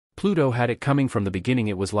Pluto had it coming from the beginning.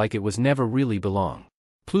 It was like it was never really belong.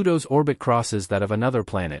 Pluto's orbit crosses that of another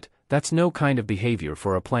planet. That's no kind of behavior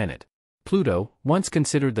for a planet. Pluto, once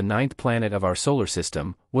considered the ninth planet of our solar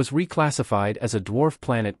system, was reclassified as a dwarf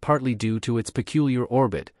planet partly due to its peculiar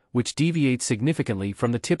orbit, which deviates significantly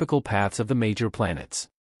from the typical paths of the major planets.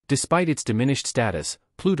 Despite its diminished status,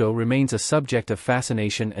 Pluto remains a subject of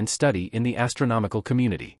fascination and study in the astronomical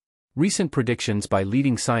community. Recent predictions by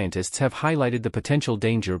leading scientists have highlighted the potential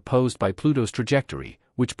danger posed by Pluto's trajectory,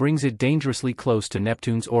 which brings it dangerously close to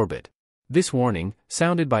Neptune's orbit. This warning,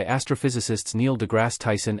 sounded by astrophysicists Neil deGrasse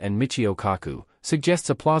Tyson and Michio Kaku, suggests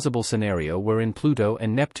a plausible scenario wherein Pluto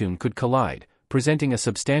and Neptune could collide, presenting a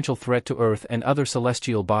substantial threat to Earth and other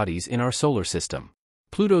celestial bodies in our solar system.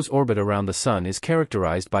 Pluto's orbit around the Sun is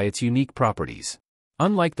characterized by its unique properties.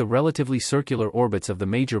 Unlike the relatively circular orbits of the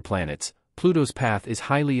major planets, Pluto's path is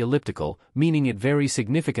highly elliptical, meaning it varies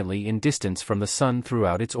significantly in distance from the Sun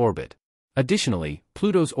throughout its orbit. Additionally,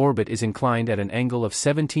 Pluto's orbit is inclined at an angle of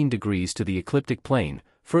 17 degrees to the ecliptic plane,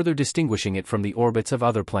 further distinguishing it from the orbits of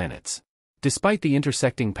other planets. Despite the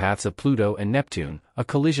intersecting paths of Pluto and Neptune, a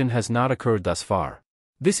collision has not occurred thus far.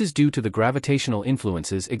 This is due to the gravitational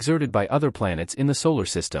influences exerted by other planets in the solar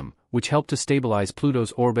system, which help to stabilize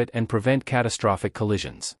Pluto's orbit and prevent catastrophic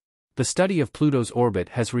collisions. The study of Pluto's orbit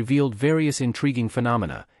has revealed various intriguing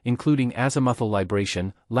phenomena, including azimuthal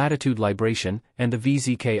libration, latitude libration, and the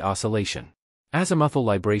VZK oscillation. Azimuthal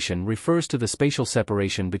libration refers to the spatial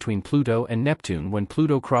separation between Pluto and Neptune when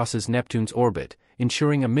Pluto crosses Neptune's orbit,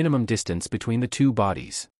 ensuring a minimum distance between the two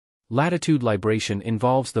bodies. Latitude libration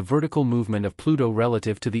involves the vertical movement of Pluto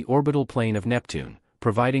relative to the orbital plane of Neptune,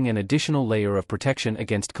 providing an additional layer of protection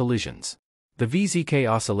against collisions. The VZK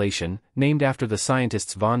oscillation, named after the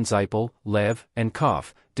scientists von Zeipel, Lev, and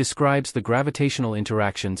Kopf, describes the gravitational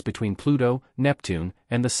interactions between Pluto, Neptune,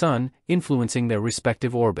 and the Sun, influencing their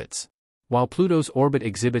respective orbits. While Pluto's orbit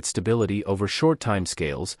exhibits stability over short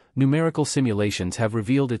timescales, numerical simulations have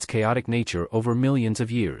revealed its chaotic nature over millions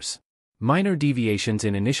of years. Minor deviations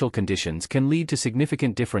in initial conditions can lead to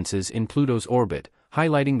significant differences in Pluto's orbit,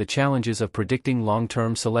 highlighting the challenges of predicting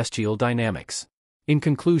long-term celestial dynamics. In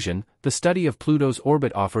conclusion, the study of Pluto's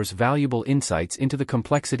orbit offers valuable insights into the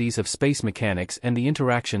complexities of space mechanics and the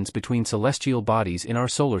interactions between celestial bodies in our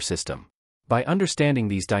solar system. By understanding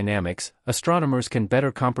these dynamics, astronomers can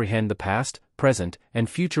better comprehend the past, present, and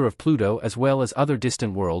future of Pluto as well as other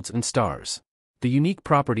distant worlds and stars. The unique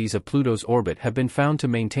properties of Pluto's orbit have been found to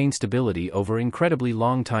maintain stability over incredibly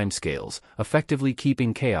long timescales, effectively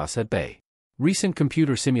keeping chaos at bay. Recent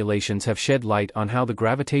computer simulations have shed light on how the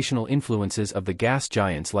gravitational influences of the gas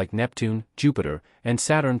giants like Neptune, Jupiter, and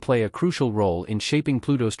Saturn play a crucial role in shaping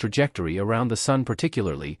Pluto's trajectory around the Sun.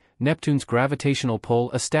 Particularly, Neptune's gravitational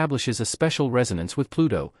pull establishes a special resonance with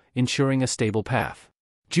Pluto, ensuring a stable path.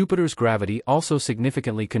 Jupiter's gravity also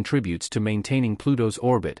significantly contributes to maintaining Pluto's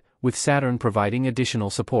orbit, with Saturn providing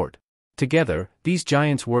additional support. Together, these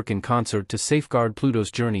giants work in concert to safeguard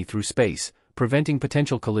Pluto's journey through space, preventing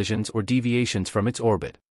potential collisions or deviations from its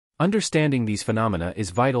orbit. Understanding these phenomena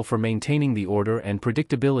is vital for maintaining the order and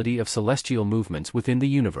predictability of celestial movements within the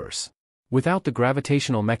universe. Without the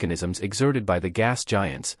gravitational mechanisms exerted by the gas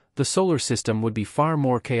giants, the solar system would be far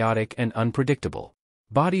more chaotic and unpredictable.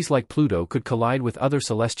 Bodies like Pluto could collide with other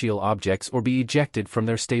celestial objects or be ejected from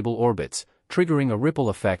their stable orbits, triggering a ripple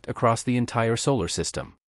effect across the entire solar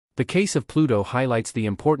system. The case of Pluto highlights the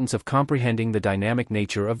importance of comprehending the dynamic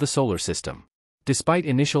nature of the solar system. Despite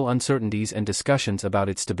initial uncertainties and discussions about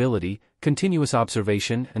its stability, continuous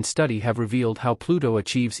observation and study have revealed how Pluto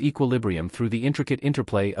achieves equilibrium through the intricate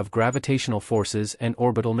interplay of gravitational forces and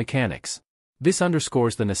orbital mechanics. This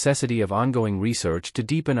underscores the necessity of ongoing research to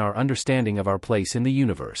deepen our understanding of our place in the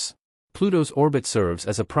universe. Pluto's orbit serves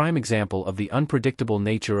as a prime example of the unpredictable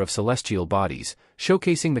nature of celestial bodies,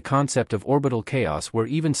 showcasing the concept of orbital chaos where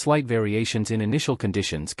even slight variations in initial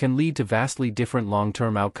conditions can lead to vastly different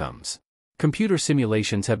long-term outcomes. Computer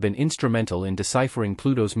simulations have been instrumental in deciphering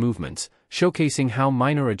Pluto's movements, showcasing how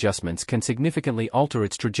minor adjustments can significantly alter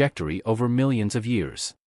its trajectory over millions of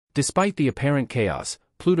years. Despite the apparent chaos,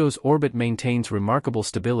 Pluto's orbit maintains remarkable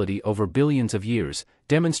stability over billions of years,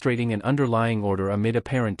 demonstrating an underlying order amid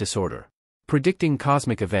apparent disorder. Predicting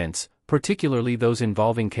cosmic events, particularly those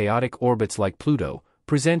involving chaotic orbits like Pluto,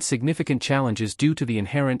 presents significant challenges due to the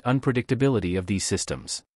inherent unpredictability of these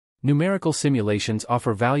systems. Numerical simulations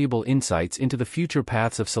offer valuable insights into the future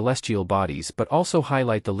paths of celestial bodies but also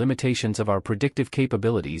highlight the limitations of our predictive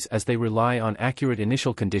capabilities as they rely on accurate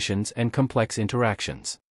initial conditions and complex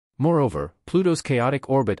interactions. Moreover, Pluto's chaotic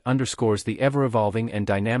orbit underscores the ever-evolving and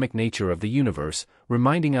dynamic nature of the universe,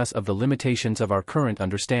 reminding us of the limitations of our current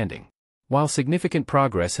understanding. While significant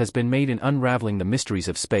progress has been made in unraveling the mysteries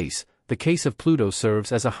of space, the case of Pluto serves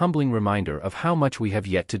as a humbling reminder of how much we have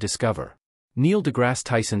yet to discover. Neil deGrasse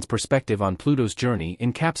Tyson's perspective on Pluto's journey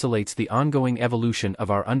encapsulates the ongoing evolution of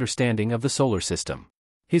our understanding of the solar system.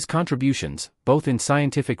 His contributions, both in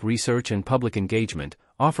scientific research and public engagement,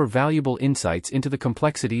 offer valuable insights into the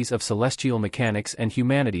complexities of celestial mechanics and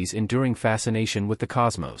humanity's enduring fascination with the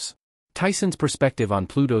cosmos. Tyson's perspective on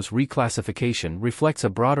Pluto's reclassification reflects a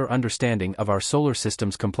broader understanding of our solar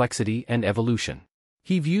system's complexity and evolution.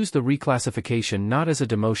 He views the reclassification not as a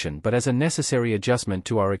demotion but as a necessary adjustment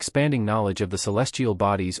to our expanding knowledge of the celestial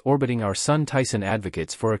bodies orbiting our Sun. Tyson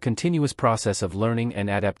advocates for a continuous process of learning and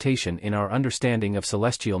adaptation in our understanding of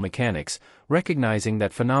celestial mechanics, recognizing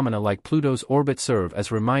that phenomena like Pluto's orbit serve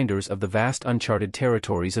as reminders of the vast uncharted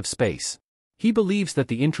territories of space. He believes that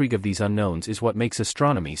the intrigue of these unknowns is what makes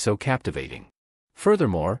astronomy so captivating.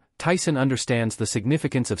 Furthermore, Tyson understands the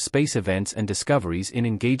significance of space events and discoveries in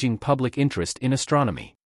engaging public interest in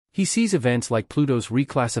astronomy. He sees events like Pluto's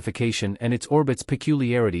reclassification and its orbit's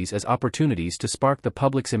peculiarities as opportunities to spark the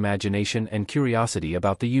public's imagination and curiosity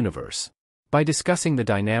about the universe. By discussing the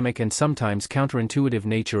dynamic and sometimes counterintuitive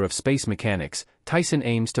nature of space mechanics, Tyson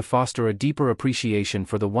aims to foster a deeper appreciation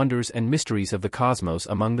for the wonders and mysteries of the cosmos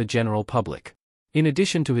among the general public. In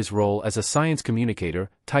addition to his role as a science communicator,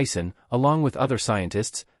 Tyson, along with other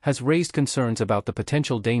scientists, has raised concerns about the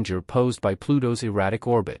potential danger posed by Pluto's erratic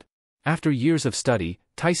orbit. After years of study,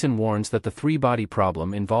 Tyson warns that the three-body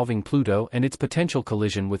problem involving Pluto and its potential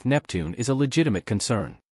collision with Neptune is a legitimate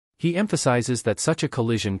concern. He emphasizes that such a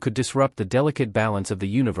collision could disrupt the delicate balance of the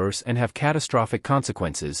universe and have catastrophic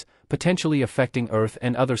consequences, potentially affecting Earth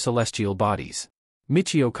and other celestial bodies.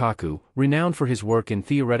 Michio Kaku, renowned for his work in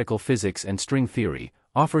theoretical physics and string theory,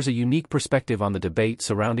 offers a unique perspective on the debate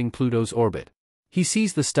surrounding Pluto's orbit. He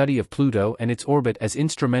sees the study of Pluto and its orbit as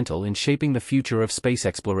instrumental in shaping the future of space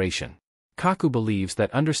exploration. Kaku believes that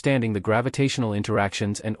understanding the gravitational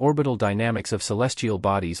interactions and orbital dynamics of celestial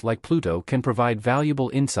bodies like Pluto can provide valuable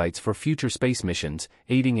insights for future space missions,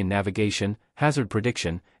 aiding in navigation, hazard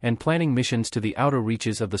prediction, and planning missions to the outer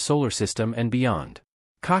reaches of the solar system and beyond.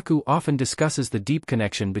 Kaku often discusses the deep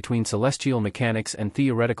connection between celestial mechanics and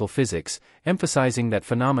theoretical physics, emphasizing that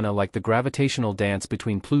phenomena like the gravitational dance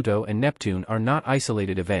between Pluto and Neptune are not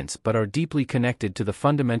isolated events but are deeply connected to the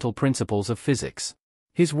fundamental principles of physics.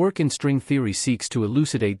 His work in string theory seeks to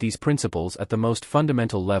elucidate these principles at the most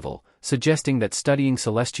fundamental level, suggesting that studying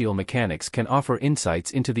celestial mechanics can offer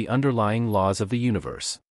insights into the underlying laws of the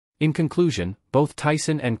universe. In conclusion, both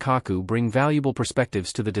Tyson and Kaku bring valuable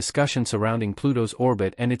perspectives to the discussion surrounding Pluto's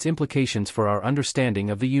orbit and its implications for our understanding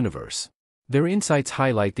of the universe. Their insights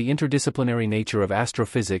highlight the interdisciplinary nature of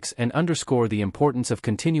astrophysics and underscore the importance of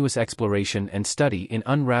continuous exploration and study in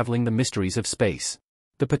unraveling the mysteries of space.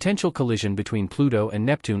 The potential collision between Pluto and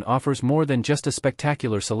Neptune offers more than just a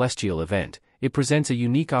spectacular celestial event. It presents a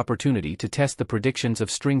unique opportunity to test the predictions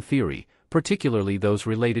of string theory, particularly those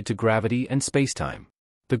related to gravity and spacetime.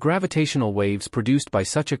 The gravitational waves produced by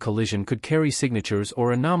such a collision could carry signatures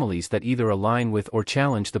or anomalies that either align with or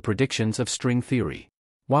challenge the predictions of string theory.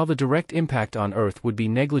 While the direct impact on Earth would be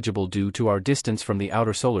negligible due to our distance from the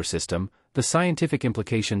outer solar system, the scientific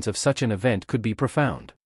implications of such an event could be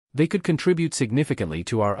profound. They could contribute significantly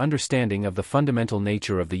to our understanding of the fundamental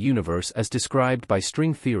nature of the universe as described by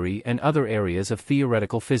string theory and other areas of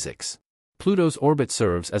theoretical physics. Pluto's orbit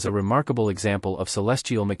serves as a remarkable example of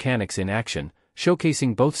celestial mechanics in action,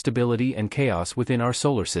 showcasing both stability and chaos within our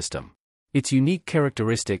solar system. Its unique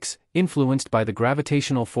characteristics, influenced by the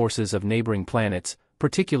gravitational forces of neighboring planets,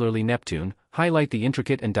 particularly Neptune, highlight the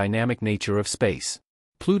intricate and dynamic nature of space.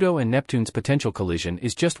 Pluto and Neptune's potential collision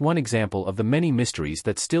is just one example of the many mysteries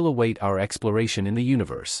that still await our exploration in the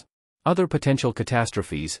universe. Other potential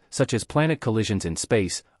catastrophes, such as planet collisions in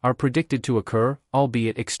space, are predicted to occur,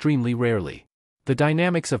 albeit extremely rarely. The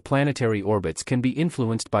dynamics of planetary orbits can be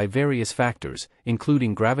influenced by various factors,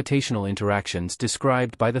 including gravitational interactions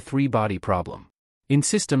described by the three-body problem. In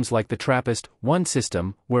systems like the TRAPPIST-1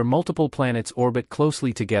 system, where multiple planets orbit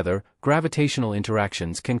closely together, gravitational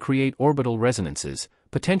interactions can create orbital resonances,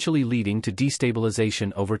 potentially leading to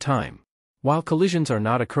destabilization over time. While collisions are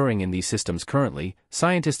not occurring in these systems currently,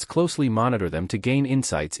 scientists closely monitor them to gain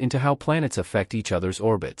insights into how planets affect each other's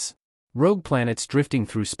orbits. Rogue planets drifting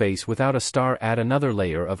through space without a star add another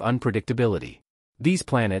layer of unpredictability. These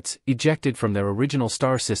planets, ejected from their original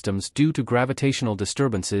star systems due to gravitational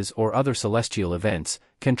disturbances or other celestial events,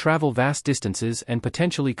 can travel vast distances and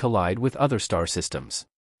potentially collide with other star systems.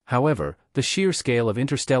 However, the sheer scale of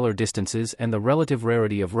interstellar distances and the relative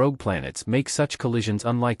rarity of rogue planets make such collisions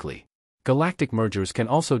unlikely. Galactic mergers can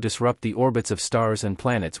also disrupt the orbits of stars and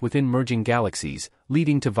planets within merging galaxies,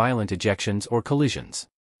 leading to violent ejections or collisions.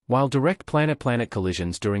 While direct planet-planet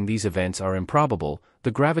collisions during these events are improbable,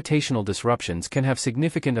 the gravitational disruptions can have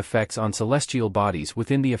significant effects on celestial bodies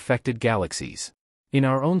within the affected galaxies. In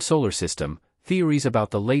our own solar system, theories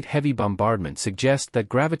about the late heavy bombardment suggest that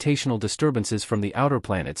gravitational disturbances from the outer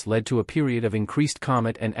planets led to a period of increased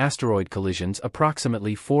comet and asteroid collisions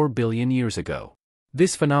approximately 4 billion years ago.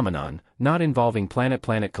 This phenomenon, not involving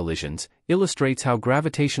planet-planet collisions, illustrates how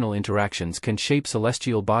gravitational interactions can shape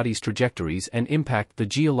celestial bodies' trajectories and impact the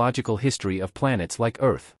geological history of planets like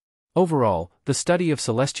Earth. Overall, the study of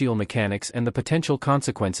celestial mechanics and the potential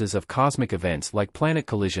consequences of cosmic events like planet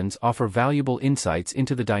collisions offer valuable insights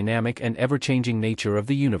into the dynamic and ever-changing nature of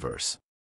the universe.